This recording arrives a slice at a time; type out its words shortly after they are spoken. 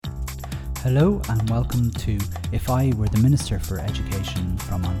Hello and welcome to If I Were the Minister for Education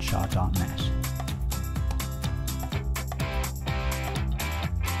from onshaw.net.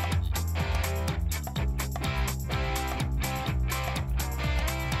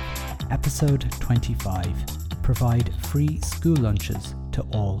 Episode 25. Provide free school lunches to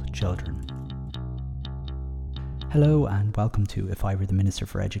all children. Hello and welcome to If I Were the Minister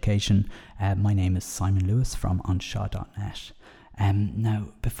for Education. My name is Simon Lewis from onshaw.net. Now,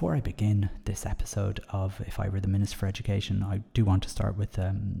 before I begin this episode of If I Were the Minister for Education, I do want to start with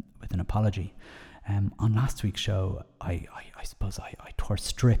an apology. On last week's show, I suppose I tore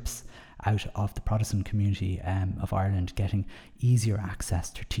strips out of the Protestant community of Ireland getting easier access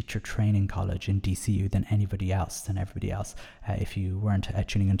to teacher training college in DCU than everybody else. If you weren't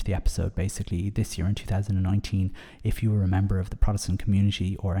tuning into the episode, basically this year in 2019, if you were a member of the Protestant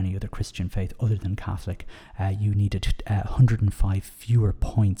community or any other Christian faith other than Catholic, you needed 105 fewer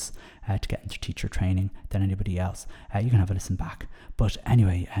points to get into teacher training than anybody else. You can have a listen back. But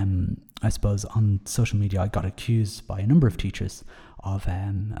anyway, I suppose on social media I got accused by a number of teachers of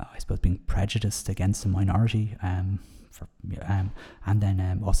being prejudiced against a minority, and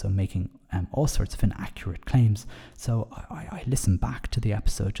then also making all sorts of inaccurate claims. So I listened back to the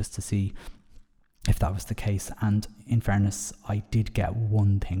episode just to see if that was the case, and in fairness I did get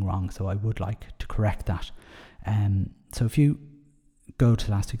one thing wrong, so I would like to correct that. So if you go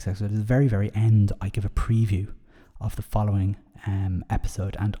to last week's episode, at the very, very end I give a preview of the following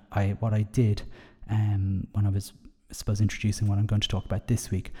episode, and what I did when I was introducing what I'm going to talk about this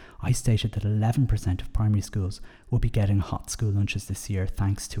week, I stated that 11% of primary schools will be getting hot school lunches this year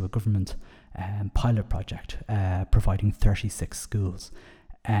thanks to a government pilot project providing 36 schools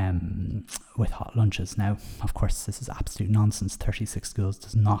with hot lunches. Now, of course, this is absolute nonsense. 36 schools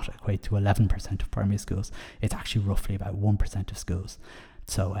does not equate to 11% of primary schools. It's actually roughly about 1% of schools.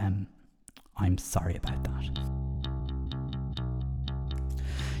 So I'm sorry about that.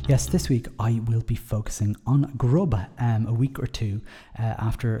 Yes, this week I will be focusing on Grub. A week or two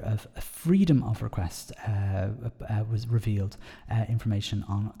after a freedom of request was revealed, information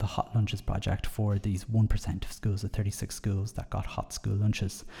on the Hot Lunches project for these 1% of schools, the 36 schools that got hot school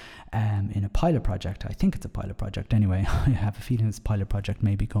lunches in a pilot project. I think it's a pilot project anyway. I have a feeling this pilot project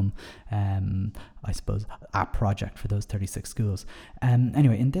may become, a project for those 36 schools.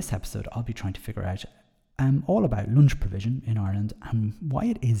 Anyway, in this episode I'll be trying to figure out all about lunch provision in Ireland and why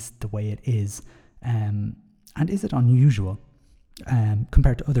it is the way it is, and is it unusual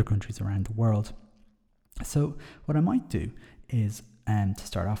compared to other countries around the world. So what I might do is, to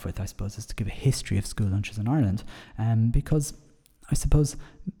start off with, I suppose, is to give a history of school lunches in Ireland, because I suppose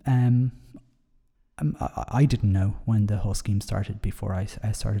I didn't know when the whole scheme started before I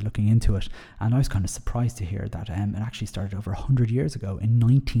started looking into it, and I was kind of surprised to hear that it actually started over 100 years ago in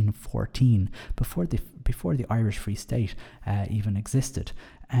 1914, before the Irish Free State even existed.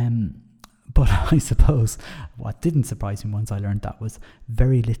 But I suppose what didn't surprise me once I learned that was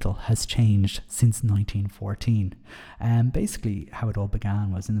very little has changed since 1914. Basically, how it all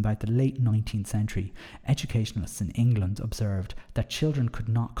began was in about the late 19th century, educationalists in England observed that children could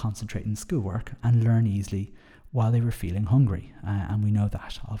not concentrate in schoolwork and learn easily while they were feeling hungry. And we know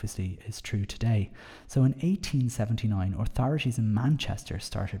that obviously is true today. So in 1879, authorities in Manchester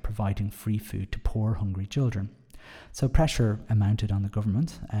started providing free food to poor, hungry children. So pressure mounted on the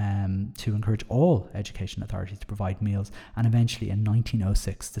government to encourage all education authorities to provide meals, and eventually in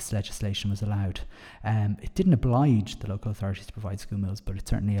 1906 this legislation was allowed. It didn't oblige the local authorities to provide school meals, but it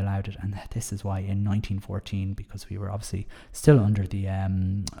certainly allowed it, and this is why in 1914, because we were obviously still under the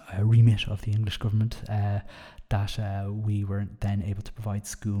remit of the English government, that we were then able to provide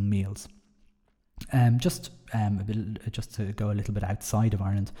school meals. Just to go a little bit outside of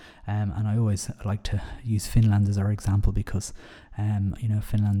Ireland, and I always like to use Finland as our example because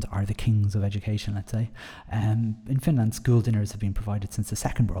Finland are the kings of education, let's say. In Finland, school dinners have been provided since the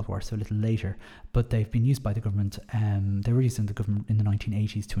Second World War, so a little later, but they've been used by the government. They were used in the government in the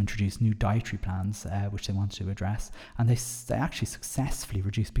 1980s to introduce new dietary plans, which they wanted to address, and they actually successfully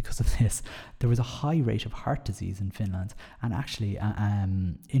reduced, because of this, there was a high rate of heart disease in Finland. And actually,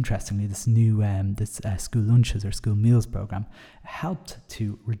 interestingly, this new school lunches or school meals program helped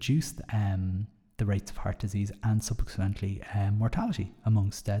to reduce the rates of heart disease and subsequently mortality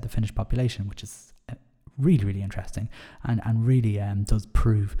amongst the Finnish population, which is really, really interesting and really does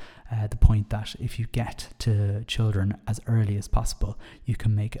prove the point that if you get to children as early as possible, you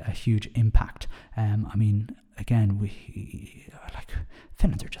can make a huge impact. again,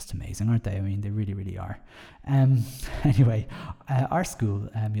 Finland are just amazing, aren't they? I mean, they really, really are. Anyway, our school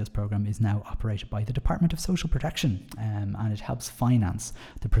meals program is now operated by the Department of Social Protection, and it helps finance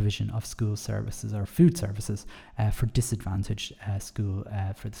the provision of school services or food services for disadvantaged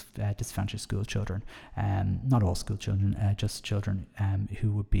disadvantaged school children. Not all school children, just children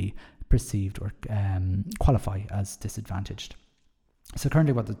who would be perceived or qualify as disadvantaged. So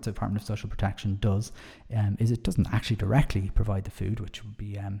currently what the Department of Social Protection does is it doesn't actually directly provide the food, which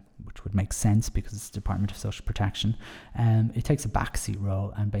would make sense because it's the Department of Social Protection. It takes a backseat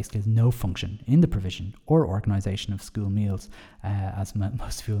role and basically has no function in the provision or organisation of school meals, as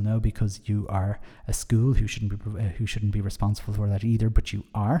most of you will know, because you are a school who shouldn't be responsible for that either, but you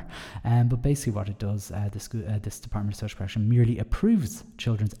are. But basically what it does, this Department of Social Protection merely approves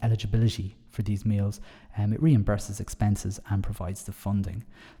children's eligibility for these meals. It reimburses expenses and provides the funding.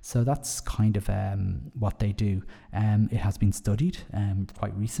 So that's kind of what they do. It has been studied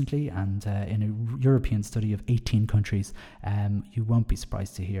quite recently, and in a European study of 18 countries, you won't be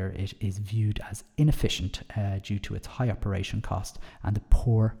surprised to hear it is viewed as inefficient due to its high operation cost and the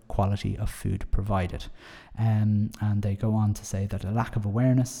poor quality of food provided. And they go on to say that a lack of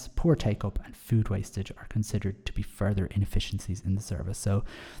awareness, poor take-up and food wastage are considered to be further inefficiencies in the service. So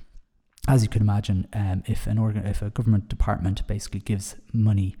as you can imagine, if a government department basically gives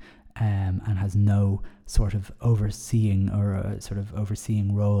money and has no sort of overseeing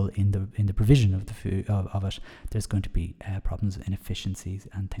role in the provision of the food of it, there's going to be problems of inefficiencies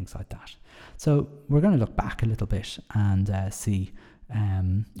and things like that. So we're going to look back a little bit and see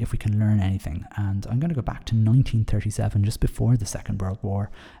if we can learn anything. And I'm going to go back to 1937, just before the Second World War,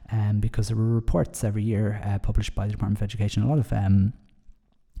 because there were reports every year published by the Department of Education. A lot of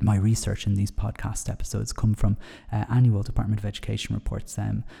my research in these podcast episodes come from annual Department of Education reports.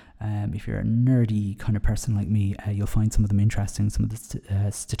 If you're a nerdy kind of person like me, you'll find some of them interesting, some of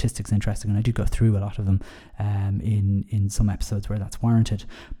the statistics interesting, and I do go through a lot of them in some episodes where that's warranted.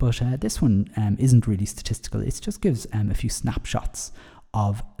 But this one isn't really statistical. It just gives a few snapshots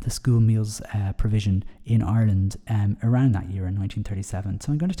of the school meals provision in Ireland around that year in 1937.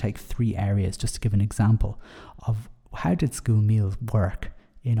 So I'm going to take 3 areas just to give an example of how did school meals work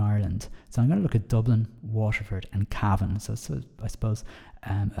in Ireland. So I'm going to look at Dublin, Waterford and Cavan. So I suppose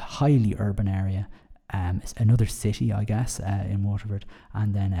a highly urban area, another city, I guess, in Waterford,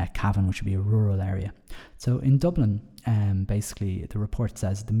 and then Cavan, which would be a rural area. So in Dublin, basically the report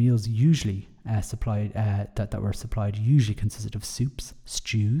says the meals usually supplied that were supplied usually consisted of soups,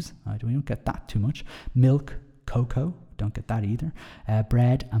 stews, we don't get that too much, milk, cocoa, don't get that either,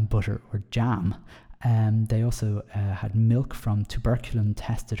 bread and butter or jam. They also had milk from tuberculin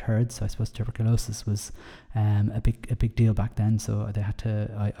tested herds. So I suppose tuberculosis was a big deal back then. So they had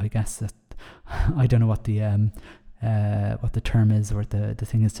to, I guess that, I don't know what the term is or what the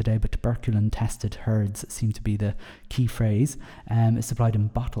thing is today, but tuberculin tested herds seem to be the key phrase. It's supplied in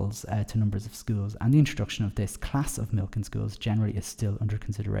bottles to numbers of schools, and the introduction of this class of milk in schools generally is still under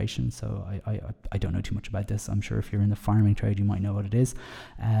consideration. So I don't know too much about this. I'm sure if you're in the farming trade you might know what it is,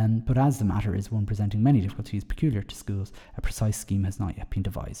 but as the matter is one presenting many difficulties peculiar to schools, a precise scheme has not yet been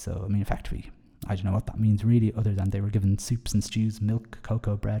devised. So I mean, effectively, I don't know what that means really, other than they were given soups and stews, milk,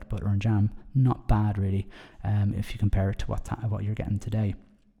 cocoa, bread, butter and jam. Not bad really, if you compare it to what you're getting today.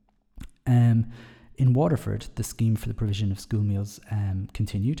 In Waterford, the scheme for the provision of school meals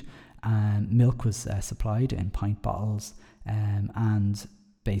continued. Milk was supplied in pint bottles, and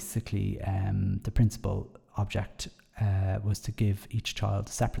basically the principal object was to give each child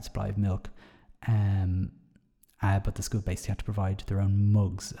a separate supply of milk. But the school basically had to provide their own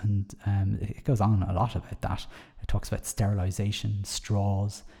mugs, and it goes on a lot about that. It talks about sterilisation,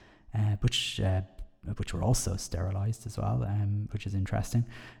 straws, which were also sterilised as well, which is interesting.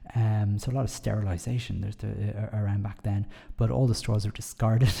 So a lot of sterilisation around back then, but all the straws are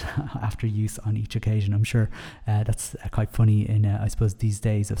discarded after use on each occasion. I'm sure that's quite funny in, I suppose, these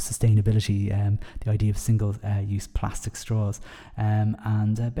days of sustainability, the idea of single-use plastic straws,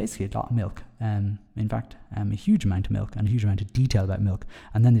 and basically a lot of milk. In fact, a huge amount of milk and a huge amount of detail about milk.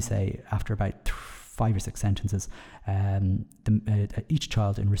 And then they say, after about 5 or 6 sentences, each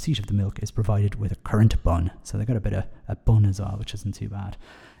child in receipt of the milk is provided with a currant bun. So they got a bit of a bun as well, which isn't too bad.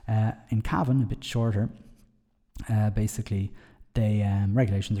 In Cavan, a bit shorter, basically, they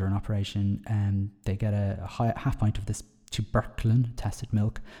regulations are in operation, and they get a half pint of this tuberculin tested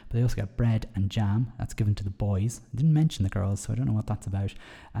milk, but they also get bread and jam. That's given to the boys. I didn't mention the girls, so I don't know what that's about.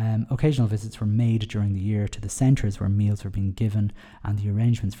 Occasional visits were made during the year to the centres where meals were being given, and the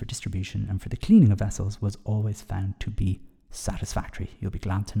arrangements for distribution and for the cleaning of vessels was always found to be satisfactory. You'll be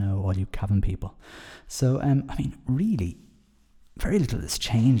glad to know, all you Cavan people. So, I mean, really, very little has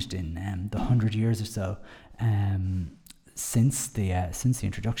changed in the 100 years or so since the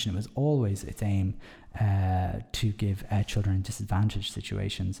introduction. It was always its aim to give children in disadvantaged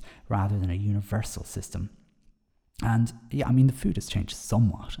situations rather than a universal system. And yeah, I mean, the food has changed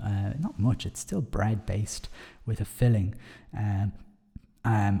somewhat, not much. It's still bread based with a filling,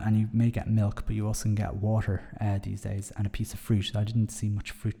 and you may get milk, but you also can get water these days, and a piece of fruit. I didn't see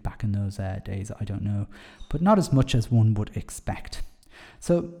much fruit back in those days, I don't know, but not as much as one would expect.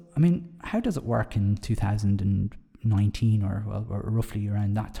 So, I mean, how does it work in 2019 or roughly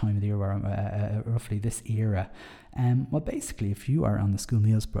around that time of the year, or roughly this era? Well, basically, if you are on the school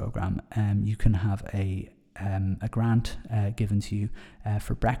meals program, you can have a grant given to you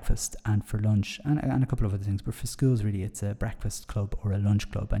for breakfast and for lunch and a couple of other things, but for schools really it's a breakfast club or a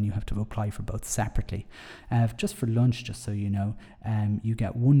lunch club, and you have to apply for both separately. Just for lunch, just so you know, you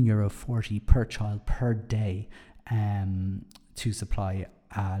get €1.40 per child per day to supply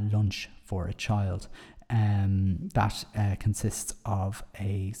lunch for a child. That consists of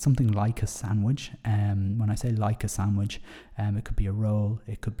something like a sandwich. When I say like a sandwich, it could be a roll,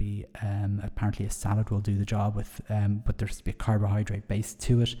 it could be apparently a salad will do the job with, but there's to be a carbohydrate base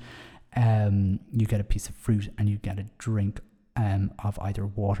to it. You get a piece of fruit and you get a drink of either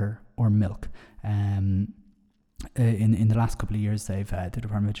water or milk. In the last couple of years, the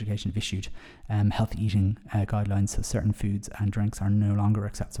Department of Education have issued healthy eating guidelines, so certain foods and drinks are no longer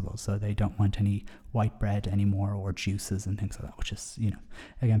acceptable. So they don't want any white bread anymore or juices and things like that, which is,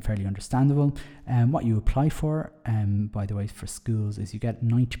 again, fairly understandable. What you apply for, by the way, for schools is you get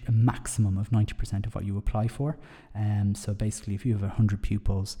a maximum of 90% of what you apply for. So basically, if you have 100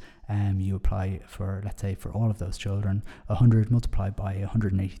 pupils, you apply for, let's say, for all of those children, 100 multiplied by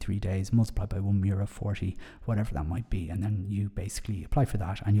 183 days, multiplied by €1.40, whatever that might be, and then you basically apply for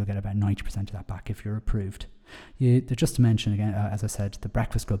that, and you'll get about 90% of that back if you're approved. Just to mention again, as I said, the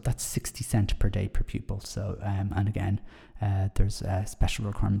breakfast club, that's 60 cents per day per pupil. So, and again, there's special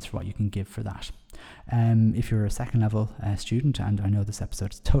requirements for what you can give for that. If you're a second level student, and I know this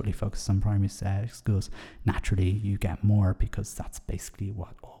episode is totally focused on primary schools, naturally you get more, because that's basically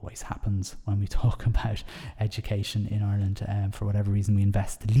what always happens when we talk about education in Ireland. For whatever reason, we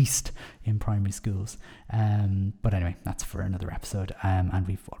invest the least in primary schools. But anyway, that's for another episode, and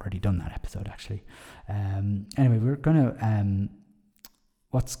we've already done that episode actually. Anyway, we're going to,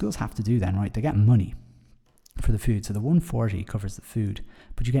 what schools have to do then, right? They get money for the food. So the 140 covers the food,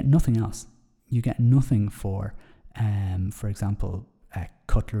 but you get nothing else. You get nothing for example,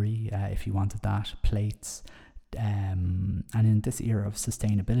 cutlery, if you wanted that, plates. And in this era of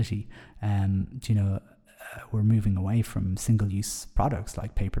sustainability, we're moving away from single-use products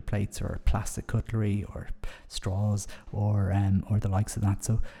like paper plates or plastic cutlery or straws or the likes of that.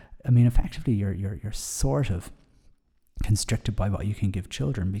 So, I mean, effectively, you're sort of constricted by what you can give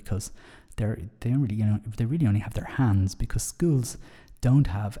children, because they really only have their hands, because schools don't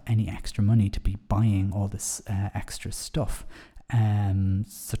have any extra money to be buying all this extra stuff,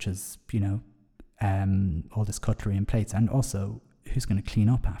 such as all this cutlery and plates, and also who's going to clean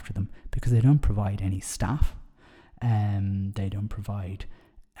up after them, because they don't provide any staff. They don't provide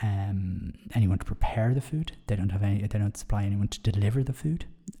anyone to prepare the food. They don't supply anyone to deliver the food.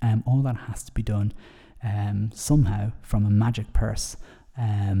 All that has to be done somehow from a magic purse,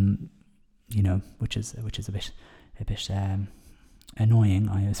 which is a bit annoying,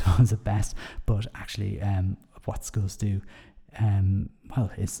 I suppose, at best. But actually, what schools do,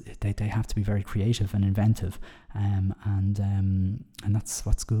 is they have to be very creative and inventive, and that's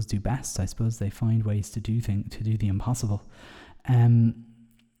what schools do best. I suppose they find ways to do the impossible.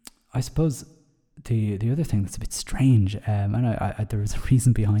 I suppose the other thing that's a bit strange, and I there is a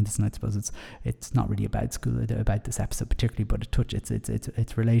reason behind this, and I suppose it's not really about school, about this episode particularly, but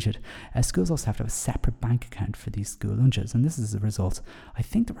it's related. Schools also have to have a separate bank account for these school lunches, and this is a result. I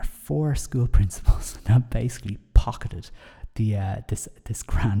think there were 4 school principals that basically pocketed this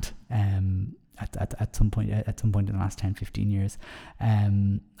grant at some point in the last 10-15 years.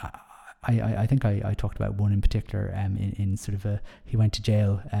 I think I talked about one in particular in sort of he went to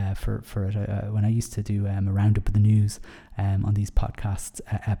jail for it when I used to do a roundup of the news on these podcast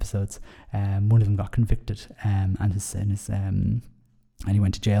episodes. One of them got convicted and he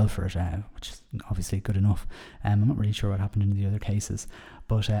went to jail for it, which is obviously good enough. I'm not really sure what happened in the other cases,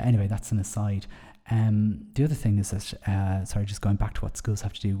 but anyway, that's an aside. The other thing is that just going back to what schools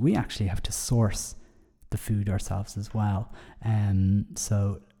have to do, we actually have to source the food ourselves as well.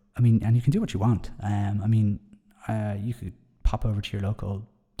 So I mean, and you can do what you want. You could pop over to your local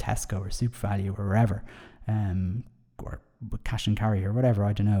Tesco or Super Value or wherever, or cash and carry or whatever,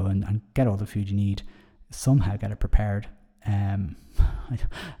 I don't know, and get all the food you need, somehow get it prepared. I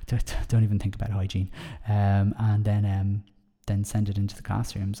don't even think about hygiene, and then send it into the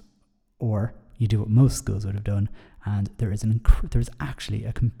classrooms. Or you do what most schools would have done, and there is actually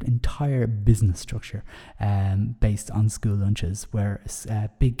an entire business structure based on school lunches, where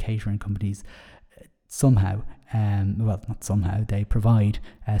big catering companies somehow, not somehow, they provide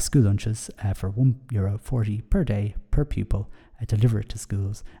school lunches for €1.40 per day per pupil, deliver it to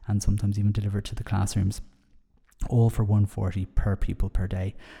schools, and sometimes even deliver it to the classrooms, all for $1.40 per pupil per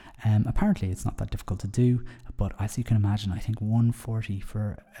day. Apparently it's not that difficult to do, but as you can imagine, I think $1.40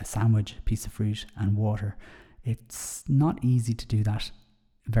 for a sandwich, piece of fruit and water, it's not easy to do that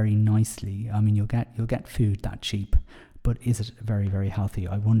very nicely. I mean, you'll get food that cheap, but is it very, very healthy?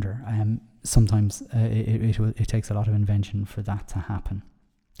 I wonder. Sometimes it takes a lot of invention for that to happen.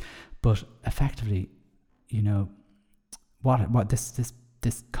 But effectively, what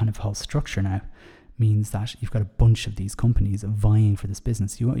this kind of whole structure now means that you've got a bunch of these companies vying for this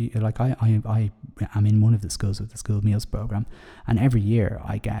business. I am in one of the schools with the school meals program, and every year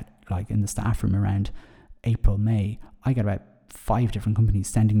I get, like, in the staff room around April, May, I get about 5 different companies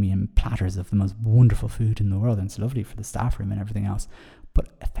sending me in platters of the most wonderful food in the world, and it's lovely for the staff room and everything else. But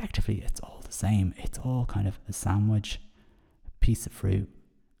effectively, it's all the same. It's all kind of a sandwich, piece of fruit,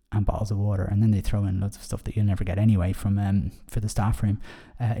 and bottles of water, and then they throw in loads of stuff that you'll never get anyway from for the staff room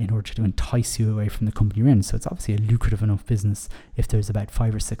in order to entice you away from the company you're in. So it's obviously a lucrative enough business if there's about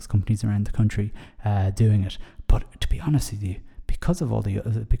 5 or 6 companies around the country doing it. But to be honest with you, because of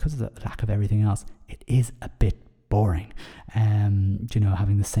the lack of everything else, it is a bit boring.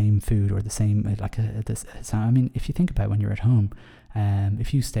 Having the same food or the same I mean, if you think about when you're at home.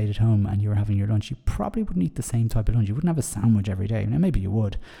 If you stayed at home and you were having your lunch, you probably wouldn't eat the same type of lunch. You wouldn't have a sandwich every day. Now, maybe you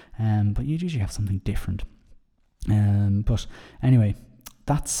would, but you'd usually have something different. But anyway,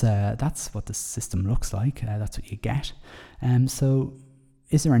 that's what the system looks like. That's what you get. So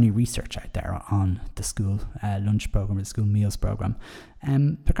is there any research out there on the school lunch program or the school meals program?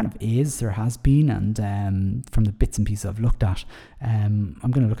 There kind of is, there has been, and from the bits and pieces I've looked at, I'm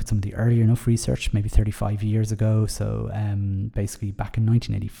going to look at some of the earlier enough research, maybe 35 years ago. So basically back in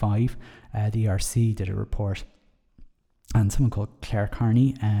 1985, the ERC did a report, and someone called Claire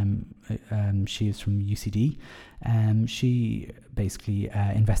Carney, she is from UCD, she basically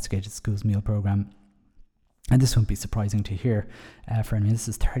investigated the school's meal program. And this won't be surprising to hear for me. This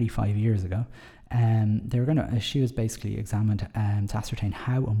is 35 years ago. She was basically examined to ascertain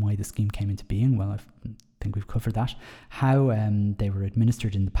how and why the scheme came into being. Well, I think we've covered that. How they were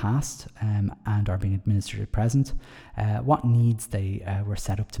administered in the past and are being administered at present. What needs they were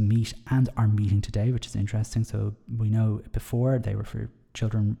set up to meet and are meeting today, which is interesting. So we know before they were for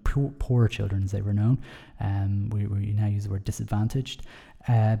children, poor children as they were known. We now use the word disadvantaged.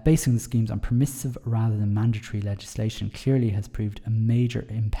 Basing the schemes on permissive rather than mandatory legislation clearly has proved a major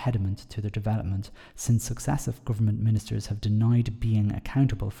impediment to their development, since successive government ministers have denied being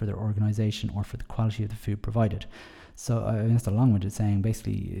accountable for their organisation or for the quality of the food provided. So that's a long-winded saying.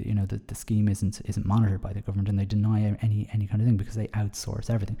 Basically, the scheme isn't monitored by the government, and they deny any kind of thing because they outsource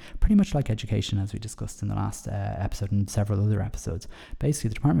everything. Pretty much like education, as we discussed in the last episode and several other episodes. Basically,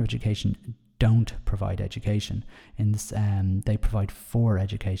 the Department of Education don't provide education. They provide for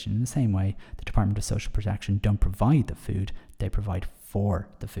education. In the same way, the Department of Social Protection don't provide the food, they provide for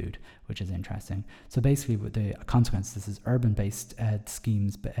the food, which is interesting. So basically, with the consequence, this is urban-based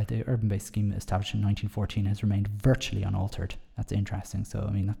schemes. The urban-based scheme established in 1914 has remained virtually unaltered. That's interesting. So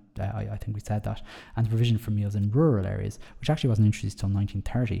I mean, I think we said that. And the provision for meals in rural areas, which actually wasn't introduced until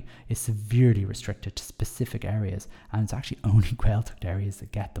 1930, is severely restricted to specific areas, and it's actually only well-tucked areas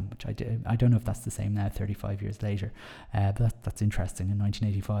that get them. Which I don't know if that's the same now, 35 years later. But that's interesting. In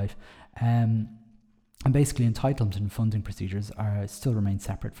 1985. And basically, entitlement and funding procedures still remain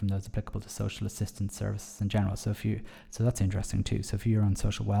separate from those applicable to social assistance services in general. So that's interesting too. So if you're on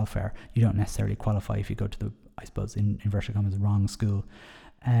social welfare, you don't necessarily qualify if you go to the, I suppose, in inverted commas, wrong school.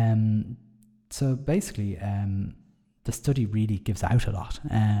 So basically, the study really gives out a lot.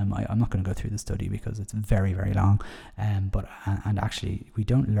 I'm not going to go through the study because it's very, very long. But actually, we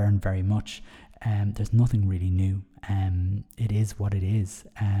don't learn very much. There's nothing really new. It is what it is.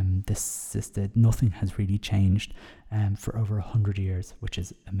 Nothing has really changed for over 100 years, which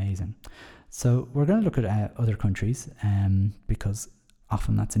is amazing. So we're going to look at other countries because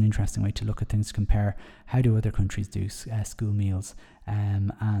often that's an interesting way to look at things, to compare how do other countries do school meals.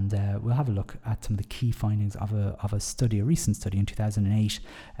 And we'll have a look at some of the key findings of a recent study in 2008,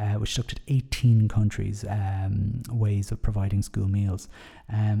 which looked at 18 countries' ways of providing school meals.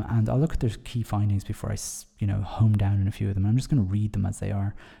 And I'll look at their key findings before I home down on a few of them. I'm just going to read them as they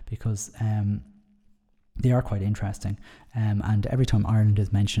are, because they are quite interesting. And every time Ireland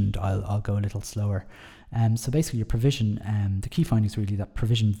is mentioned, I'll go a little slower. So basically your provision, the key findings really that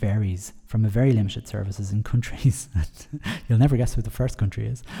provision varies from a very limited services in countries. You'll never guess who the first country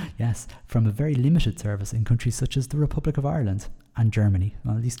is. Yes, from a very limited service in countries such as the Republic of Ireland and Germany.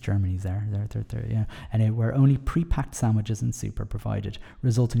 Well, at least Germany's there. Yeah. And where only pre-packed sandwiches and soup are provided,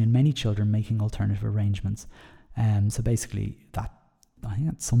 resulting in many children making alternative arrangements. So basically I think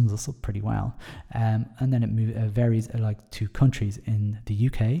that sums us up pretty well. And then it varies to countries in the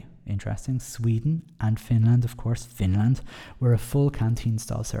UK, interesting, Sweden and Finland, of course, where a full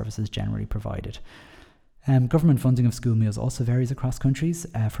canteen-style service is generally provided. Government funding of school meals also varies across countries,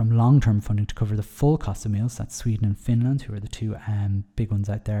 from long-term funding to cover the full cost of meals, that's Sweden and Finland, who are the two big ones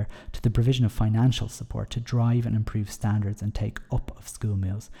out there, to the provision of financial support to drive and improve standards and take up of school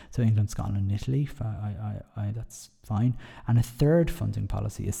meals. So England, Scotland and Italy, that's fine. And a third funding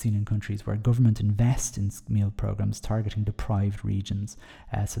policy is seen in countries where government invest in meal programs targeting deprived regions.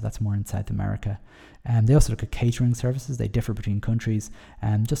 So that's more in South America. They also look at catering services. They differ between countries.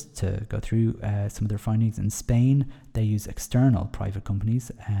 Just to go through some of their findings, in Spain, they use external private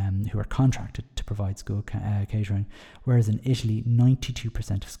companies who are contracted to provide school catering, whereas in Italy,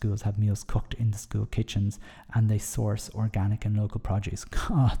 92% of schools have meals cooked in the school kitchens, and they source organic and local produce.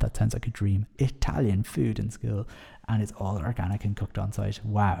 God, that sounds like a dream. Italian food in school, and it's all organic and cooked on site.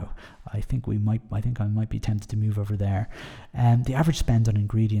 Wow, I think I might be tempted to move over there. The average spend on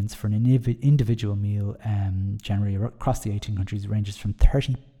ingredients for an individual meal, generally across the 18 countries, ranges from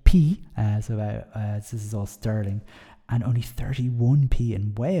 30p, this is all sterling, and only 31p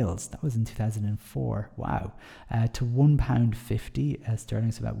in Wales. That was in 2004. Wow. To £1.50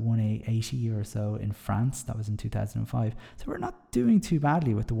 sterling, so about €1.80 or so in France. That was in 2005. So we're not doing too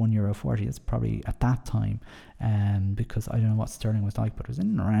badly with the €1.40. It's probably at that time, because I don't know what sterling was like, but it was in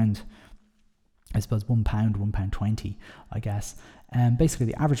and around, I suppose, £1.20, I guess. Basically,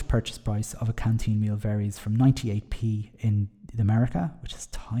 the average purchase price of a canteen meal varies from 98p in America, which is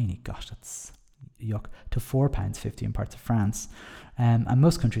tiny. Gosh, that's yuck, to £4.50 in parts of France. And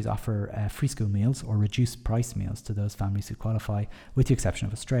most countries offer free school meals or reduced price meals to those families who qualify, with the exception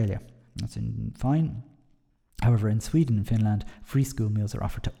of Australia. That's fine. However, in Sweden and Finland, free school meals are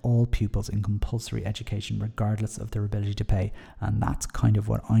offered to all pupils in compulsory education, regardless of their ability to pay. And that's kind of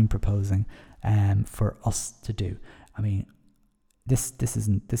what I'm proposing for us to do. I mean, this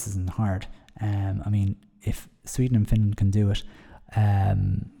isn't hard. I mean, if Sweden and Finland can do it,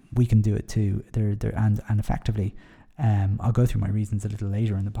 we can do it too. And effectively, I'll go through my reasons a little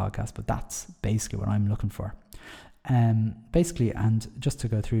later in the podcast, but that's basically what I'm looking for. Basically, and just to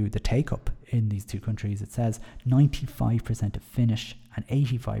go through the take-up in these two countries, it says 95% of Finnish and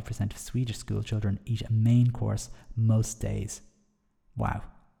 85% of Swedish school children eat a main course most days. Wow.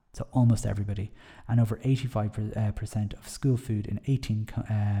 So almost everybody. And over 85% of school food in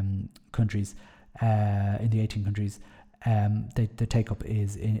 18 countries, the take-up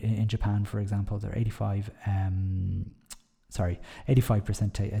is in Japan, for example. They're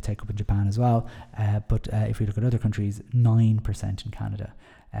 85% take-up in Japan as well. But if we look at other countries, 9% in Canada.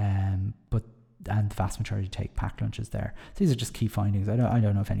 And the vast majority take packed lunches there. So these are just key findings. I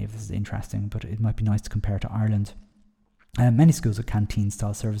don't know if any of this is interesting, but it might be nice to compare to Ireland. Many schools with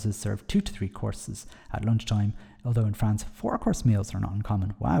canteen-style services serve 2 to 3 courses at lunchtime, although in France, 4-course meals are not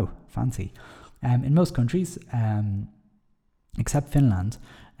uncommon. Wow, fancy. In most countries, except Finland,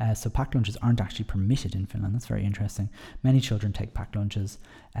 so packed lunches aren't actually permitted in Finland. That's very interesting. Many children take packed lunches.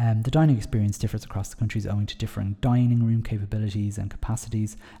 The dining experience differs across the countries owing to differing dining room capabilities and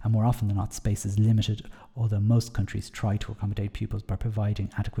capacities, and more often than not, space is limited, although most countries try to accommodate pupils by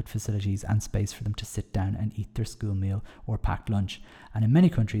providing adequate facilities and space for them to sit down and eat their school meal or packed lunch. And in many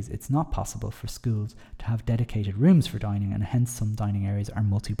countries, it's not possible for schools to have dedicated rooms for dining, and hence some dining areas are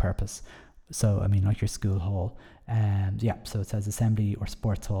multi-purpose. So, I mean, like your school hall. So it says assembly or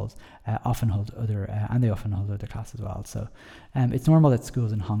sports halls often hold other classes as well. So it's normal that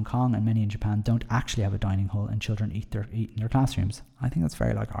schools in Hong Kong and many in Japan don't actually have a dining hall, and children eat in their classrooms. I think that's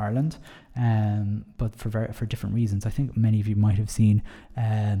very like Ireland, but for different reasons. I think many of you might have seen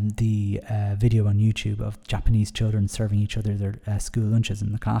the video on YouTube of Japanese children serving each other their school lunches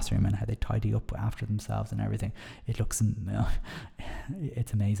in the classroom and how they tidy up after themselves and everything. It looks,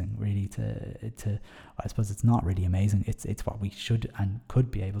 it's amazing, really. I suppose it's not really amazing. It's what we should and could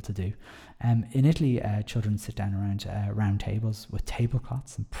be able to do. In Italy, children sit down around round tables with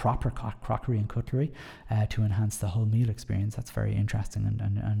tablecloths and proper crockery and cutlery to enhance the whole meal experience. That's very interesting,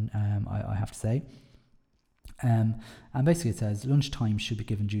 and I have to say. And basically it says lunchtime should be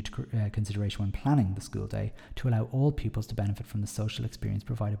given due to consideration when planning the school day to allow all pupils to benefit from the social experience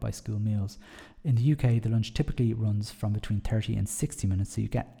provided by school meals. In the UK, the lunch typically runs from between 30 and 60 minutes, so you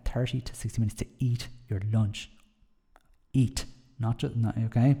get 30 to 60 minutes to eat your lunch. Eat,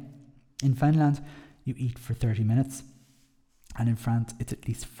 okay? In Finland, you eat for 30 minutes, and in France, it's at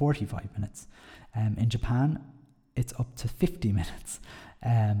least 45 minutes. In Japan, it's up to 50 minutes.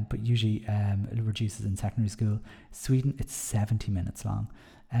 But usually it reduces in secondary school. Sweden, it's 70 minutes long.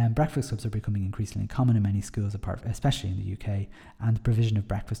 Breakfast clubs are becoming increasingly common in many schools, especially in the UK, and the provision of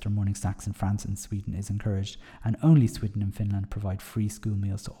breakfast or morning snacks in France and Sweden is encouraged, and only Sweden and Finland provide free school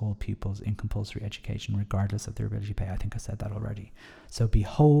meals to all pupils in compulsory education, regardless of their ability to pay. I think I said that already. So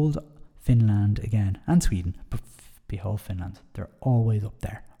behold Finland again, and Sweden, but behold Finland. They're always up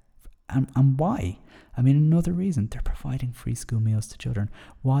there. And why? I mean, another reason, they're providing free school meals to children.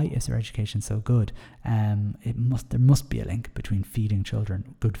 Why is their education so good? There must be a link between feeding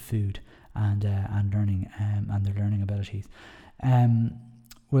children good food and learning and their learning abilities.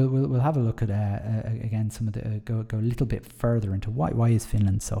 We'll have a look at again some of the go a little bit further into why is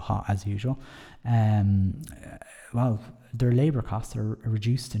Finland so hot as usual. Well, their labour costs are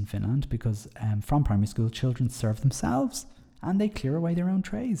reduced in Finland because from primary school children serve themselves and they clear away their own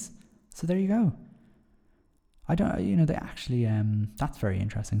trays. So there you go. They actually, that's very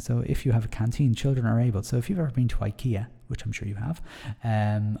interesting. So if you have a canteen, children are able. So if you've ever been to IKEA, which I'm sure you have,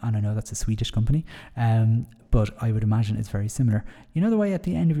 and I know that's a Swedish company, but I would imagine it's very similar. You know the way at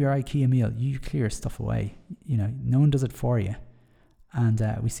the end of your IKEA meal, you clear stuff away. No one does it for you. And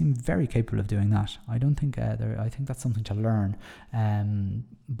we seem very capable of doing that. I don't think, I think that's something to learn.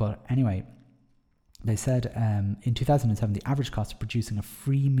 But anyway, they said in 2007, the average cost of producing a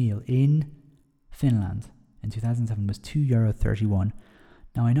free meal in Finland in 2007 was €2.31.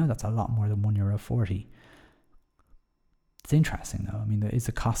 Now I know that's a lot more than €1.40. It's interesting though. I mean,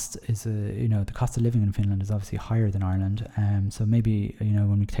 the cost of living in Finland is obviously higher than Ireland. So maybe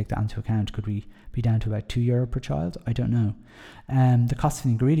when we take that into account, could we be down to about €2 per child? I don't know. The cost of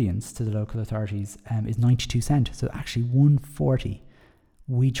the ingredients to the local authorities is 92 cents. So actually 1.40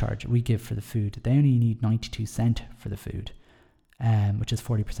 we give for the food. They only need 92 cents for the food, which is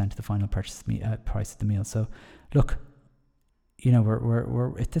 40% of the final purchase price of the meal. So look,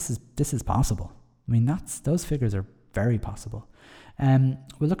 this is possible. I mean, those figures are very possible.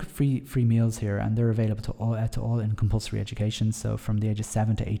 We'll look at free meals here, and they're available to all in compulsory education. So from the ages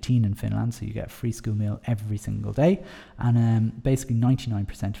 7 to 18 in Finland, so you get a free school meal every single day, and basically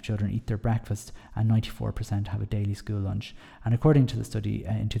 99% of children eat their breakfast, and 94% have a daily school lunch. And according to the study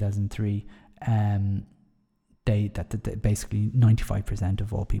in 2003, basically 95%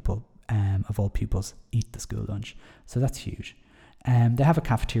 of all pupils eat the school lunch. So that's huge. They have a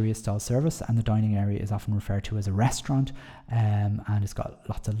cafeteria style service, and the dining area is often referred to as a restaurant, and it's got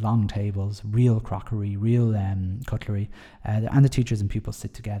lots of long tables, real crockery, real cutlery, and the teachers and pupils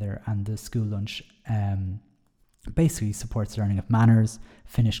sit together, and the school lunch basically supports learning of manners,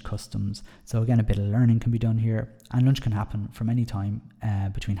 Finnish customs. So again, a bit of learning can be done here, and lunch can happen from any time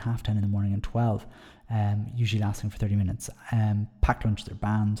between 10:30 in the morning and 12, usually lasting for 30 minutes. Packed lunch, they're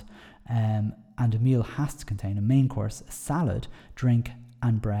banned. And a meal has to contain a main course, a salad, drink,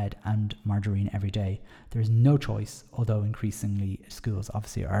 and bread and margarine every day. There is no choice, although increasingly schools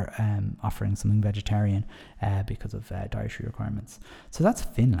obviously are offering something vegetarian because of dietary requirements. So that's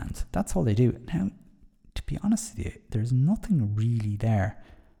Finland. That's all they do. Now, to be honest with you, there's nothing really there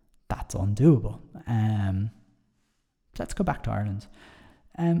that's undoable. Let's go back to Ireland.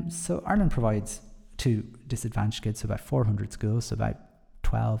 So Ireland provides to disadvantaged kids, so about 400 schools, so about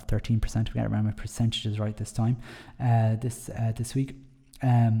 13%. We got around my percentages right this time, this week,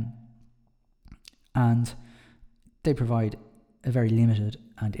 and they provide a very limited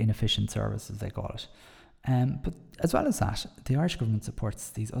and inefficient service, as they call it. But as well as that, the Irish government supports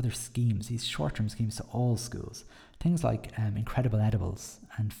these other schemes, these short-term schemes to all schools. Things like Incredible Edibles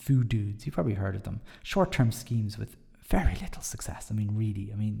and Food Dudes. You've probably heard of them. Short-term schemes with very little success. I mean,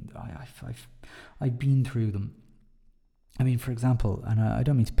 really. I mean, I've been through them. I mean, for example, and I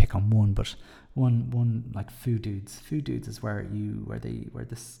don't mean to pick on one, but one like Food Dudes. Food Dudes is where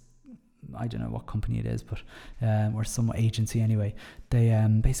this, I don't know what company it is, but or some agency anyway. They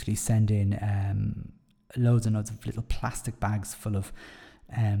basically send in loads and loads of little plastic bags full of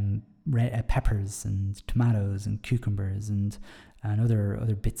peppers and tomatoes and cucumbers and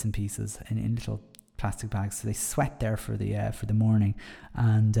other bits and pieces in little plastic bags. So they sweat there for the morning,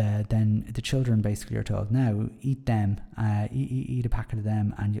 and then the children basically are told, now eat them, eat a packet of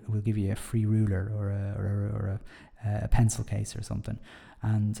them, and we'll give you a free ruler or a pencil case or something.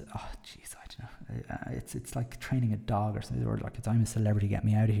 And I don't know. It's like training a dog or something, or like it's I'm a celebrity, get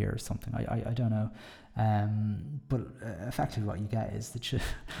me out of here or something. I don't know. But effectively what you get is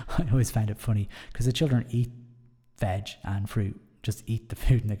I always find it funny because the children eat veg and fruit, just eat the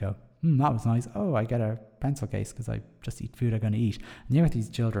food, and they go, that was nice. Oh, I get a pencil case because I just eat food I'm going to eat. And you have these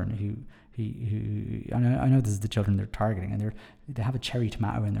children who I know this is the children they're targeting, and they have a cherry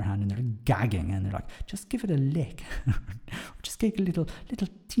tomato in their hand and they're gagging, and they're like, just give it a lick, just take a little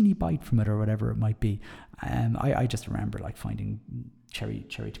teeny bite from it or whatever it might be. I just remember like finding cherry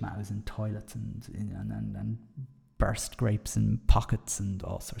tomatoes in toilets and burst grapes in pockets and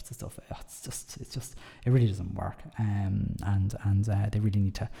all sorts of stuff. It's just it really doesn't work, and they really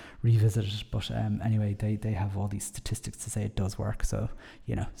need to revisit it. But anyway, they have all these statistics to say it does work, so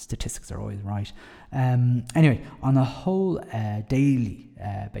statistics are always right. Anyway, on a whole daily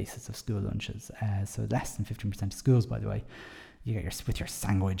basis of school lunches, so less than 15% of schools, by the way, you get with your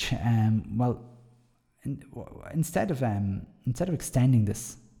sandwich. Instead of extending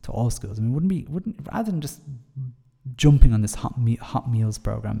this to all schools, I mean, wouldn't rather than just jumping on this hot meals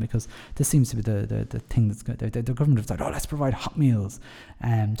program, because this seems to be the thing that's good. The government have said, let's provide hot meals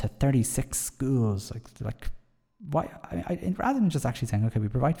to 36 schools. Like why? Rather than just actually saying, okay, we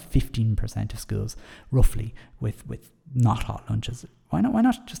provide 15% of schools roughly with not hot lunches. Why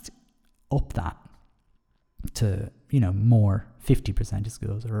not just up that to more 50% of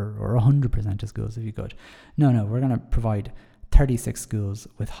schools or 100% of schools if you could. No, we're going to provide 36 schools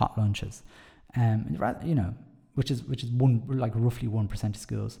with hot lunches, which is roughly 1% of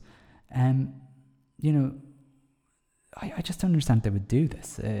schools. I just don't understand they would do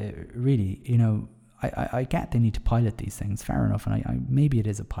this. Really, I get they need to pilot these things, fair enough, and I maybe it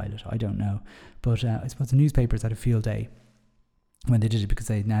is a pilot, I don't know, but I suppose the newspapers had a field day when they did it, because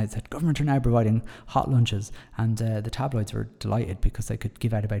they now said government are now providing hot lunches, and the tabloids were delighted because they could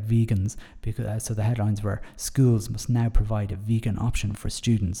give out about vegans, because so the headlines were, schools must now provide a vegan option for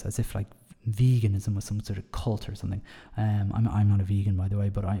students, as if like veganism was some sort of cult or something. I'm not a vegan, by the way,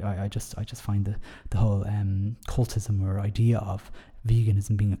 but I just find the whole cultism or idea of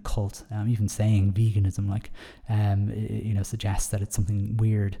veganism being a cult, even saying veganism suggests that it's something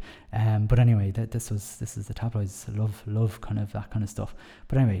weird. But anyway, this is the tabloids love kind of that kind of stuff.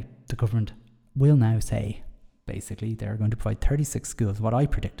 But anyway, the government will now say, basically, they're going to provide 36 schools. What I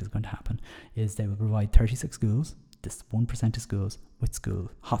predict is going to happen is they will provide 36 schools, this 1% of schools, with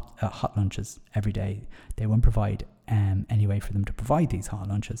hot lunches every day. They won't provide any way for them to provide these hot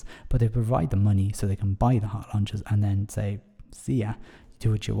lunches, but they provide the money so they can buy the hot lunches and then say, see ya, do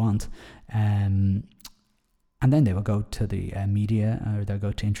what you want. And then they will go to the media, or they'll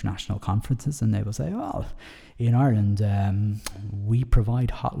go to international conferences, and they will say, well, in Ireland, we provide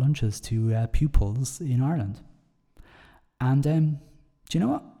hot lunches to pupils in Ireland. And do you know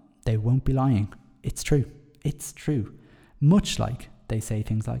what? They won't be lying. It's true. It's true. Much like they say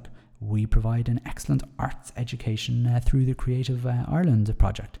things like, we provide an excellent arts education through the Creative Ireland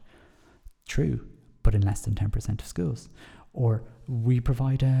project. True, but in less than 10% of schools. Or we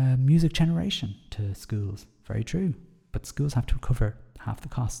provide music generation to schools. Very true, but schools have to cover half the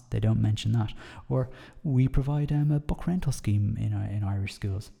cost. They don't mention that. Or we provide a book rental scheme in Irish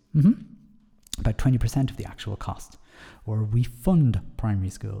schools. About 20% of the actual cost. Or we fund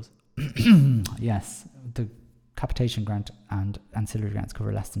primary schools. Yes, the capitation grant and ancillary grants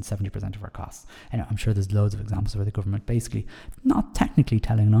cover less than 70% of our costs. And I'm sure there's loads of examples where the government basically not technically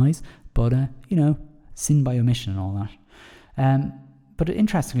telling lies, but sin by omission and all that. But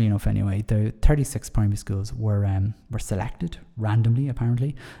interestingly enough, anyway, the 36 primary schools were selected randomly,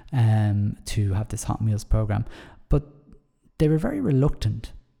 apparently, to have this hot meals program, but they were very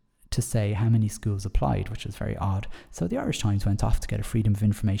reluctant to say how many schools applied, which was very odd. So the Irish Times went off to get a Freedom of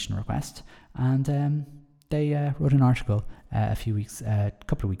Information request, and they wrote an article a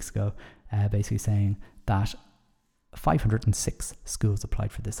couple of weeks ago, basically saying that 506 schools applied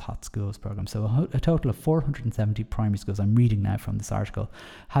for this hot schools program. So a total of 470 primary schools, I'm reading now from this article,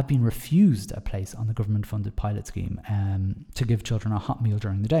 have been refused a place on the government-funded pilot scheme to give children a hot meal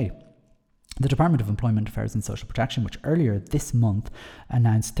during the day. The Department of Employment Affairs and Social Protection, which earlier this month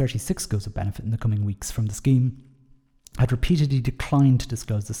announced 36 schools would benefit in the coming weeks from the scheme, had repeatedly declined to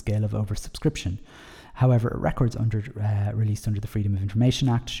disclose the scale of oversubscription. However, records released under the Freedom of Information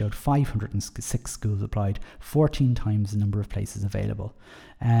Act showed 506 schools applied, 14 times the number of places available.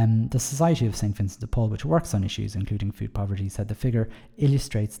 The Society of St. Vincent de Paul, which works on issues including food poverty, said the figure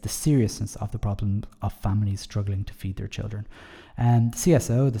illustrates the seriousness of the problem of families struggling to feed their children. The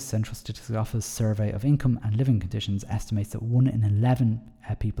CSO, the Central Statistics Office survey of income and living conditions, estimates that 1 in 11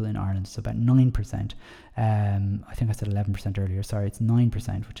 people in Ireland, so about 9%, I think I said 11% earlier, sorry, it's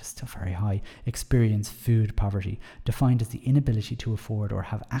 9%, which is still very high, experience food poverty, defined as the inability to afford or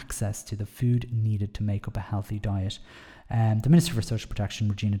have access to the food needed to make up a healthy diet. The Minister for Social Protection,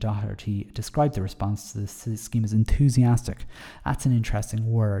 Regina Doherty, described the response to this scheme as enthusiastic. That's an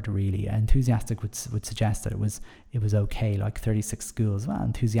interesting word, really. Enthusiastic would suggest that it was okay, like 36 schools. Well,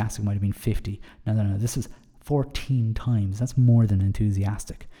 enthusiastic might have been 50. No, this was 14 times. That's more than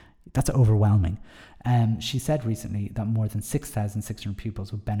enthusiastic. That's overwhelming. She said recently that more than 6,600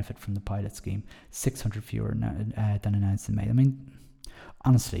 pupils would benefit from the pilot scheme, 600 fewer than announced in May. I mean,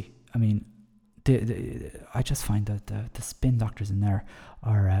 honestly, I just find that the spin doctors in there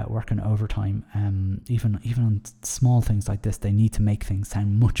are working overtime. Even on small things like this, they need to make things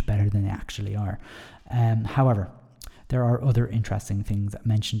sound much better than they actually are. However, there are other interesting things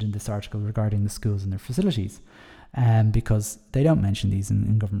mentioned in this article regarding the schools and their facilities, because they don't mention these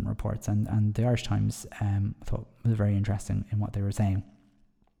in government reports. And the Irish Times thought was very interesting in what they were saying.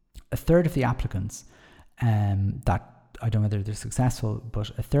 A third of the applicants that I don't know whether they're successful,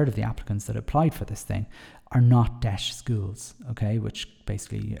 but a third of the applicants that applied for this thing are not DESH schools, okay? Which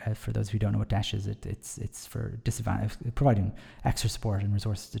basically, for those who don't know what DESH is, it's for providing extra support and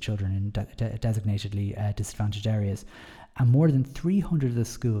resources to children in designatedly disadvantaged areas. And more than 300 of the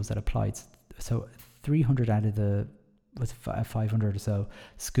schools that applied, so 300 out of the 500 or so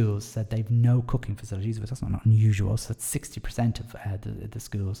schools said they've no cooking facilities, but that's not unusual. So that's 60% of the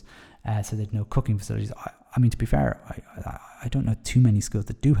schools said they've no cooking facilities. I mean, to be fair, I don't know too many schools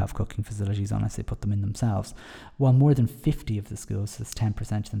that do have cooking facilities unless they put them in themselves. While more than 50 of the schools, so that's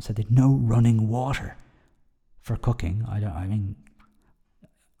 10% of them, said they'd no running water for cooking. I don't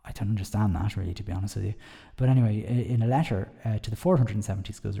understand that, really, to be honest with you. But anyway, in a letter to the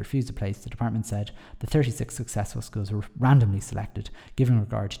 470 schools refused a place, the department said the 36 successful schools were randomly selected, giving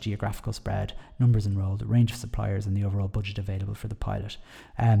regard to geographical spread, numbers enrolled, range of suppliers, and the overall budget available for the pilot.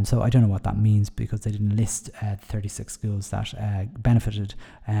 So I don't know what that means, because they didn't list 36 schools that benefited.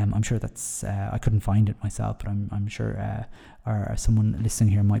 I'm sure that's I couldn't find it myself, but I'm sure or someone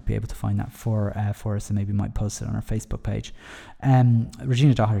listening here might be able to find that for us, and maybe might post it on our Facebook page.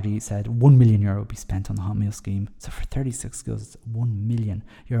 Regina Doherty said €1 million would be spent on the hot meal scheme. So for 36 schools, it's €1 million.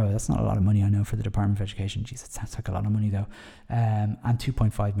 That's not a lot of money, I know, for the Department of Education. Jeez, it sounds like a lot of money though. And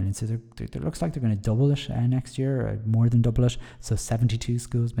 2.5 million. So there looks like they're going to double it next year, or more than double it. So 72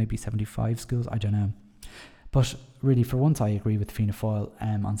 schools, maybe 75 schools, I don't know. But really, for once, I agree with Fianna Fáil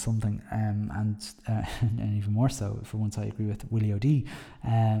on something, and even more so, for once, I agree with Willie O'D,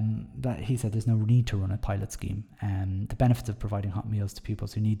 that he said there's no need to run a pilot scheme. The benefits of providing hot meals to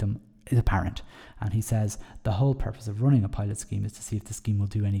pupils who need them is apparent. And he says the whole purpose of running a pilot scheme is to see if the scheme will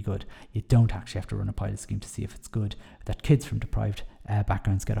do any good. You don't actually have to run a pilot scheme to see if it's good, that kids from deprived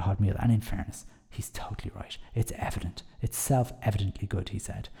backgrounds get a hot meal. And in fairness, he's totally right. It's evident. It's self-evidently good, he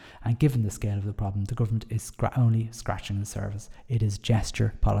said. And given the scale of the problem, the government is only scratching the surface. It is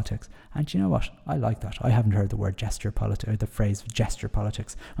gesture politics. And you know what? I like that. I haven't heard the word gesture politics, or the phrase gesture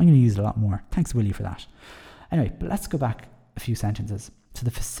politics. I'm going to use it a lot more. Thanks, Willie, for that. Anyway, but let's go back a few sentences to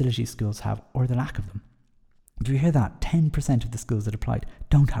the facilities schools have, or the lack of them. Do you hear that? 10% of the schools that applied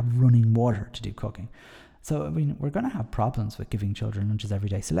don't have running water to do cooking. So, I mean, we're going to have problems with giving children lunches every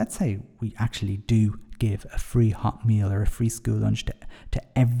day. So let's say we actually do give a free hot meal or a free school lunch to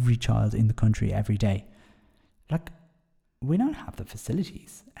every child in the country every day. Like, we don't have the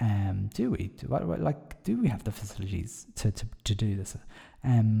facilities, do we? Do we have the facilities to do this?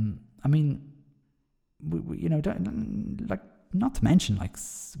 I mean, we don't, like, not to mention, like,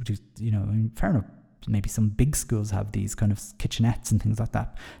 fair enough, maybe some big schools have these kind of kitchenettes and things like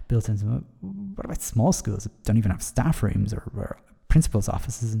that built into them. What about small schools that don't even have staff rooms or principals'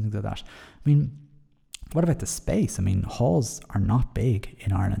 offices and things like that? I mean, what about the space? I mean, halls are not big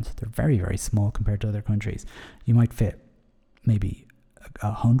in Ireland. They're very, very small compared to other countries. You might fit maybe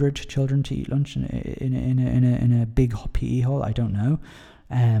 100 children to eat lunch in a big PE hall. I don't know.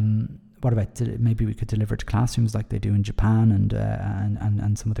 What about maybe we could deliver to classrooms like they do in Japan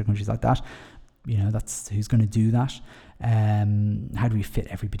and some other countries like that? that's who's going to do that. How do we fit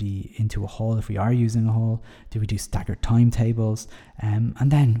everybody into a hall if we are using a hall? Do we do staggered timetables? And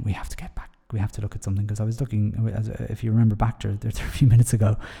then we have to get back. We have to look at something, because I was looking, if you remember back to a few minutes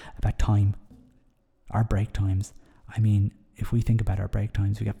ago, about time, our break times. I mean, if we think about our break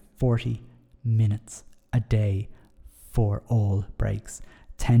times, we get 40 minutes a day for all breaks.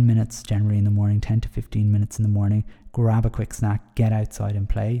 10 minutes generally in the morning, 10 to 15 minutes in the morning, grab a quick snack, get outside and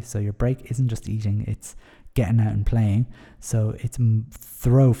play. So your break isn't just eating, it's getting out and playing. So it's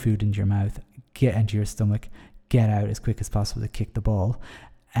throw food into your mouth, get into your stomach, get out as quick as possible to kick the ball.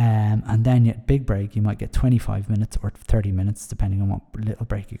 And then big break, you might get 25 minutes or 30 minutes depending on what little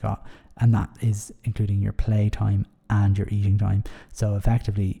break you got, and that is including your play time and your eating time. So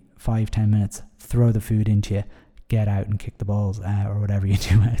effectively 5-10 minutes, throw the food into you, get out and kick the balls, or whatever you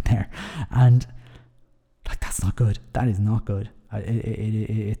do out there. And that's not good. That is not good.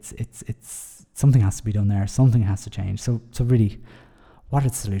 It's something has to be done there. Something has to change. So really, what are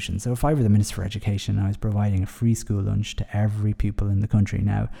the solutions? So if I were the Minister for Education and I was providing a free school lunch to every pupil in the country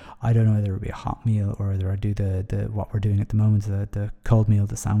now, I don't know whether it would be a hot meal or whether I do the what we're doing at the moment, the cold meal,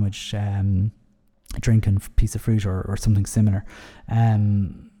 the sandwich, drink and piece of fruit, or something similar.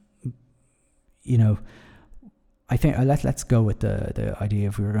 I think let's go with the idea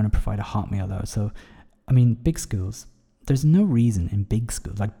if we were going to provide a hot meal though. So, I mean, big schools, there's no reason in big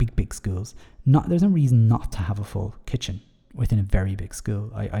schools, like big schools, there's no reason not to have a full kitchen within a very big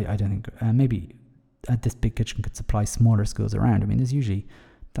school. I don't think maybe this big kitchen could supply smaller schools around. I mean, there's usually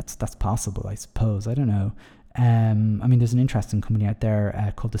that's possible, I suppose. I don't know. I mean, there's an interesting company out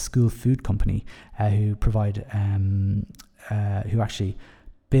there called the School Food Company who provide who actually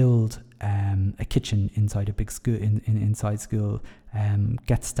build a kitchen inside a big school, inside school,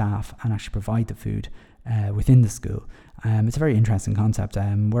 get staff and actually provide the food within the school. It's a very interesting concept.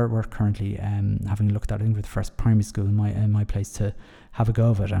 We're currently having a look at that. I think we're the first primary school in my place to have a go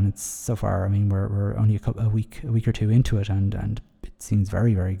of it, and it's so far. I mean, we're only a week or two into it, and it seems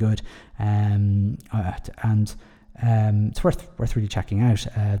very, very good. It's worth really checking out.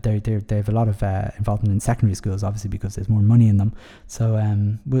 They have a lot of involvement in secondary schools, obviously, because there's more money in them. So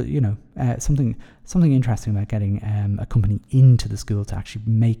something interesting about getting a company into the school to actually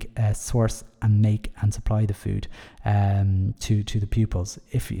source and supply the food to the pupils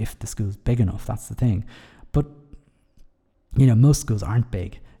if the school's big enough. That's the thing. But most schools aren't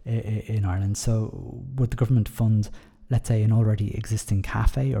big in Ireland. So would the government fund, let's say, an already existing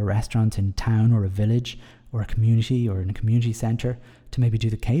cafe or restaurant in town or a village or a community or in a community centre to maybe do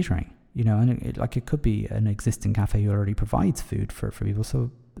the catering? And it could be an existing cafe who already provides food for people. So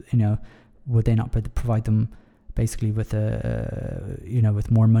would they not provide them basically with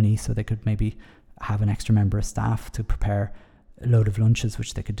with more money, so they could maybe have an extra member of staff to prepare a load of lunches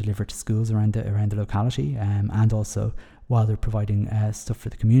which they could deliver to schools around the locality, and also while they're providing stuff for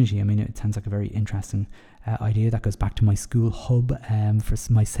the community. I mean, it sounds like a very interesting idea that goes back to my school hub for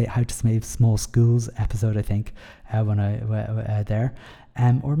my How to Save Small Schools episode, I think, when I there,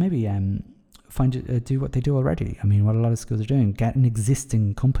 or maybe do what they do already. I mean, what a lot of schools are doing, get an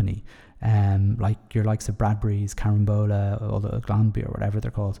existing company, like your likes of Bradbury's, Carambola, or the Glanby, or whatever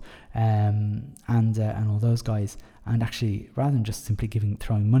they're called, and all those guys, and actually, rather than just simply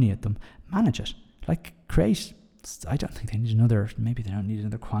throwing money at them, manage it. Like, create. I don't think they need maybe they don't need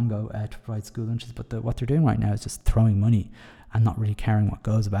another Quango to provide school lunches, but what they're doing right now is just throwing money and not really caring what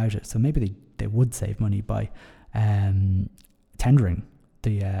goes about it. So maybe they would save money by tendering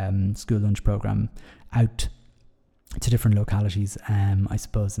the school lunch program out to different localities, I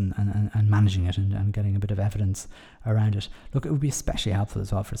suppose, and managing it and getting a bit of evidence around it. Look, it would be especially helpful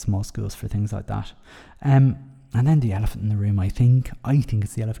as well for small schools for things like that. And then the elephant in the room, I think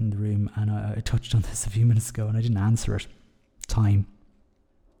it's the elephant in the room, and I touched on this a few minutes ago and I didn't answer it. Time.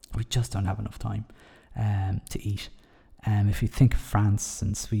 We just don't have enough time to eat. If you think of France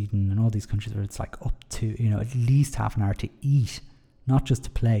and Sweden and all these countries where it's like up to at least half an hour to eat, not just to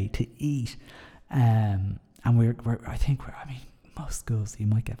play, to eat. And I mean, most schools you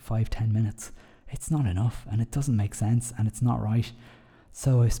might get 5-10 minutes. It's not enough, and it doesn't make sense, and it's not right.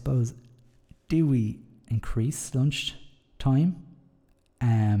 So I suppose, do we increase lunch time?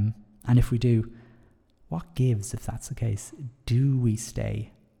 And if we do, what gives if that's the case? Do we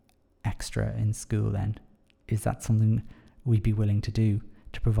stay extra in school then? Is that something we'd be willing to do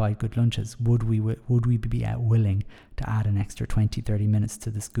to provide good lunches? Would we be willing to add an extra 20-30 minutes to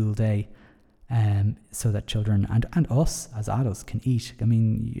the school day, so that children and us as adults can eat? I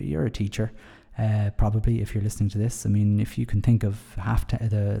mean, you're a teacher, probably, if you're listening to this. I mean, if you can think of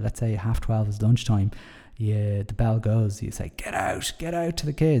let's say 12:30 is lunchtime, the bell goes, you say, get out to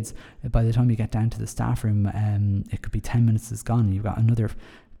the kids. By the time you get down to the staff room, it could be 10 minutes is gone, and you've got another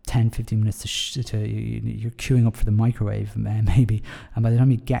 10-15 minutes you're queuing up for the microwave, maybe, and by the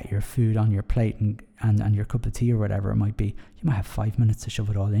time you get your food on your plate and your cup of tea or whatever it might be, you might have 5 minutes to shove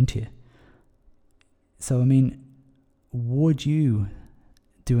it all into you. So I mean, would you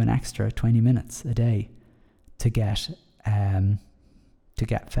do an extra 20 minutes a day to get for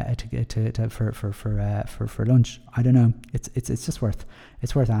lunch? I don't know. It's just worth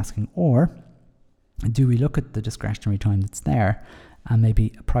asking. Or do we look at the discretionary time that's there and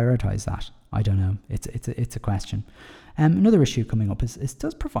maybe prioritize that? I don't know. It's a question. Another issue coming up is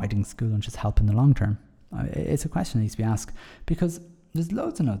does providing school lunches help in the long term? It's a question that needs to be asked, because there's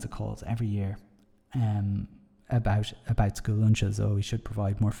loads and loads of calls every year about school lunches. Oh, we should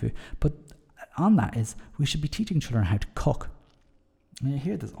provide more food. But on that is, we should be teaching children how to cook. I mean, I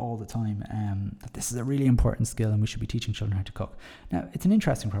hear this all the time, that this is a really important skill and we should be teaching children how to cook. Now, it's an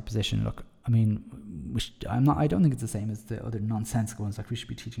interesting proposition. Look, I mean, I don't think it's the same as the other nonsensical ones, like we should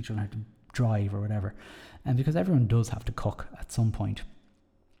be teaching children how to drive or whatever. And because everyone does have to cook at some point.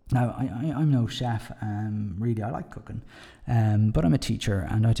 Now, I'm no chef, really. I like cooking, but I'm a teacher,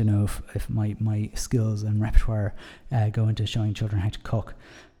 and I don't know if my skills and repertoire go into showing children how to cook.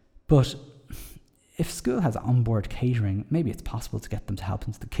 But if school has onboard catering, maybe it's possible to get them to help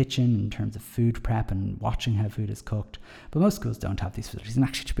into the kitchen in terms of food prep and watching how food is cooked. But most schools don't have these facilities, and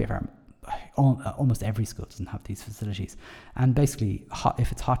actually, to be fair, almost every school doesn't have these facilities. And basically,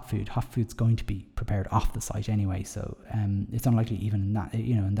 if it's hot food's going to be prepared off the site anyway. So it's unlikely, even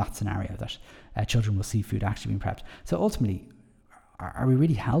in that scenario, that children will see food actually being prepped. So ultimately, are we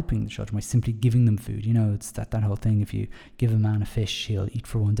really helping the children by simply giving them food? It's that whole thing. If you give a man a fish, he'll eat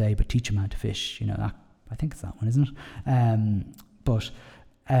for one day, but teach a man to fish. That, I think it's that one, isn't it? But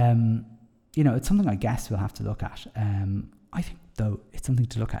it's something I guess we'll have to look at. I think, though, it's something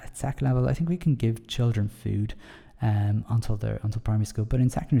to look at second level. I think we can give children food until primary school, but in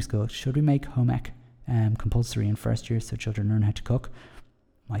secondary school, should we make home ec compulsory in first year so children learn how to cook?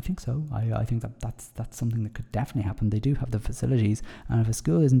 I think so. I think that's something that could definitely happen. They do have the facilities, and if a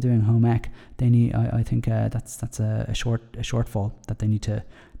school isn't doing home ec, they need. I think that's a shortfall that they need to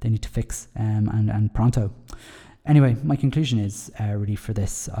fix and pronto. Anyway, my conclusion is really for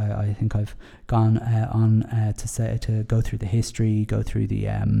this. I think I've gone on to go through the history, go through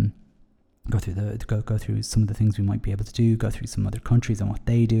some of the things we might be able to do, go through some other countries and what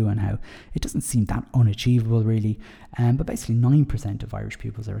they do, and how it doesn't seem that unachievable really. But basically 9% of Irish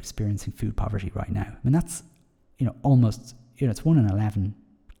pupils are experiencing food poverty right now. I mean, that's almost it's 1 in 11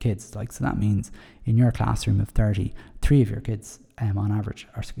 kids. So that means in your classroom of 30, 3 of your kids on average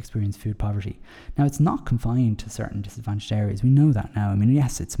are experience food poverty. Now, it's not confined to certain disadvantaged areas. We know that now. I mean,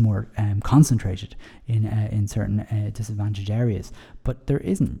 yes, it's more concentrated in certain disadvantaged areas, but there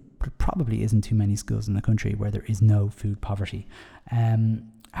probably isn't too many schools in the country where there is no food poverty.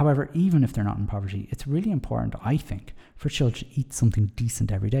 However, even if they're not in poverty, it's really important, I think, for children to eat something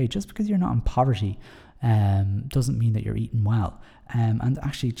decent every day. Just because you're not in poverty doesn't mean that you're eating well. And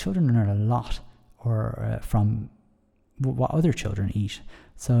actually, children learn a lot from what other children eat.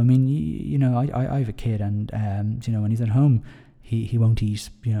 So I mean, I have a kid, and when he's at home, he won't eat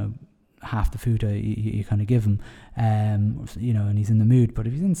half the food you kind of give him, and he's in the mood. But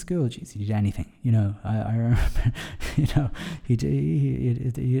if he's in school, geez, he'd eat anything. I remember,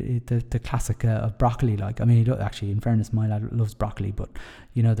 the classic of broccoli. Actually, in fairness, my lad loves broccoli, but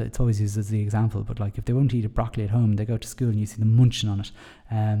it's always used as the example. But if they won't eat a broccoli at home, they go to school and you see them munching on it.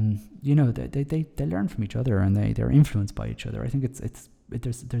 They learn from each other, and they're influenced by each other. I think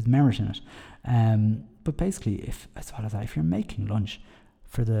there's merit in it. But basically, if you're making lunch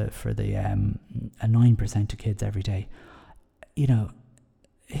for the 9% of kids every day,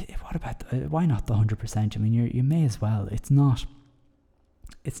 what about why not the 100%? I mean, you may as well. It's not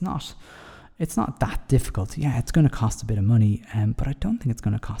that difficult. Yeah, it's going to cost a bit of money, but I don't think it's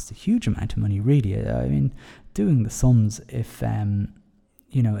going to cost a huge amount of money, really. I mean, doing the sums, if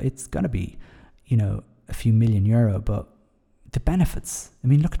it's going to be a few million euro, but the benefits, I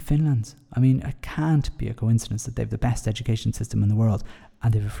mean, look at Finland. I mean, it can't be a coincidence that they have the best education system in the world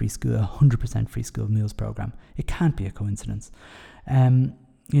and they have a free school, 100% free school meals program. It can't be a coincidence.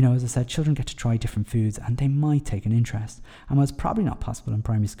 As I said, children get to try different foods and they might take an interest. And while it's probably not possible in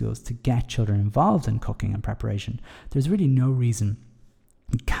primary schools to get children involved in cooking and preparation, there's really no reason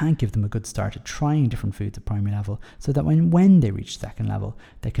you can't give them a good start at trying different foods at primary level, so that when they reach second level,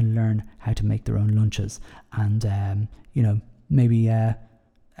 they can learn how to make their own lunches and, maybe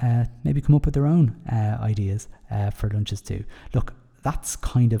maybe come up with their own ideas for lunches too. Look, that's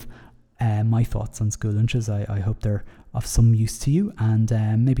kind of my thoughts on school lunches. I hope they're of some use to you, and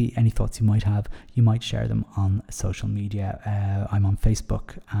maybe any thoughts you might have, you might share them on social media. I'm on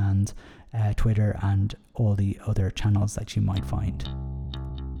Facebook and Twitter and all the other channels that you might find.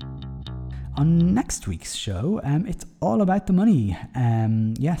 On next week's show, it's all about the money.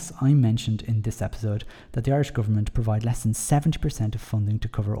 Yes, I mentioned in this episode that the Irish government provide less than 70% of funding to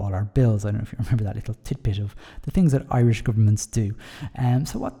cover all our bills. I don't know if you remember that little tidbit of the things that Irish governments do.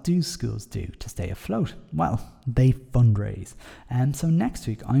 So what do schools do to stay afloat? Well, they fundraise. So next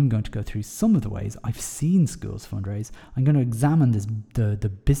week, I'm going to go through some of the ways I've seen schools fundraise. I'm going to examine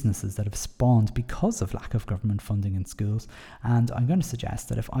the businesses that have spawned because of lack of government funding in schools. And I'm going to suggest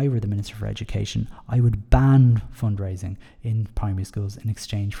that if I were the Minister for Education, I would ban fundraising in primary schools in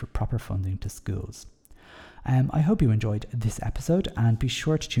exchange for proper funding to schools. I hope you enjoyed this episode, and be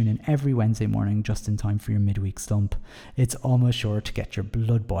sure to tune in every Wednesday morning just in time for your midweek slump. It's almost sure to get your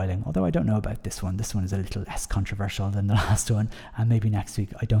blood boiling, although I don't know about this one. This one is a little less controversial than the last one, and maybe next week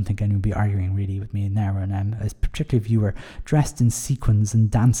I don't think anyone will be arguing really with me in there, and particularly if you were dressed in sequins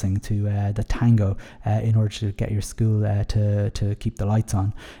and dancing to the tango in order to get your school to keep the lights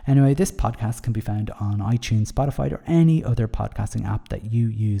on. Anyway, this podcast can be found on iTunes, Spotify, or any other podcasting app that you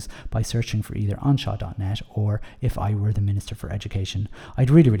use by searching for either onshaw.net or If I Were the Minister for Education. I'd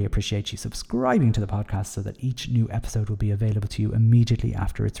really appreciate you subscribing to the podcast so that each new episode will be available to you immediately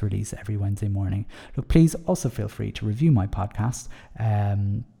after its release every Wednesday morning. Look, please also feel free to review my podcast,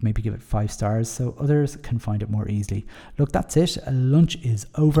 maybe give it 5 stars so others can find it more easily. Look, that's it. Lunch is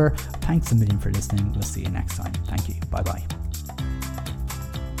over. Thanks a million for listening. We'll see you next time. Thank you. Bye-bye.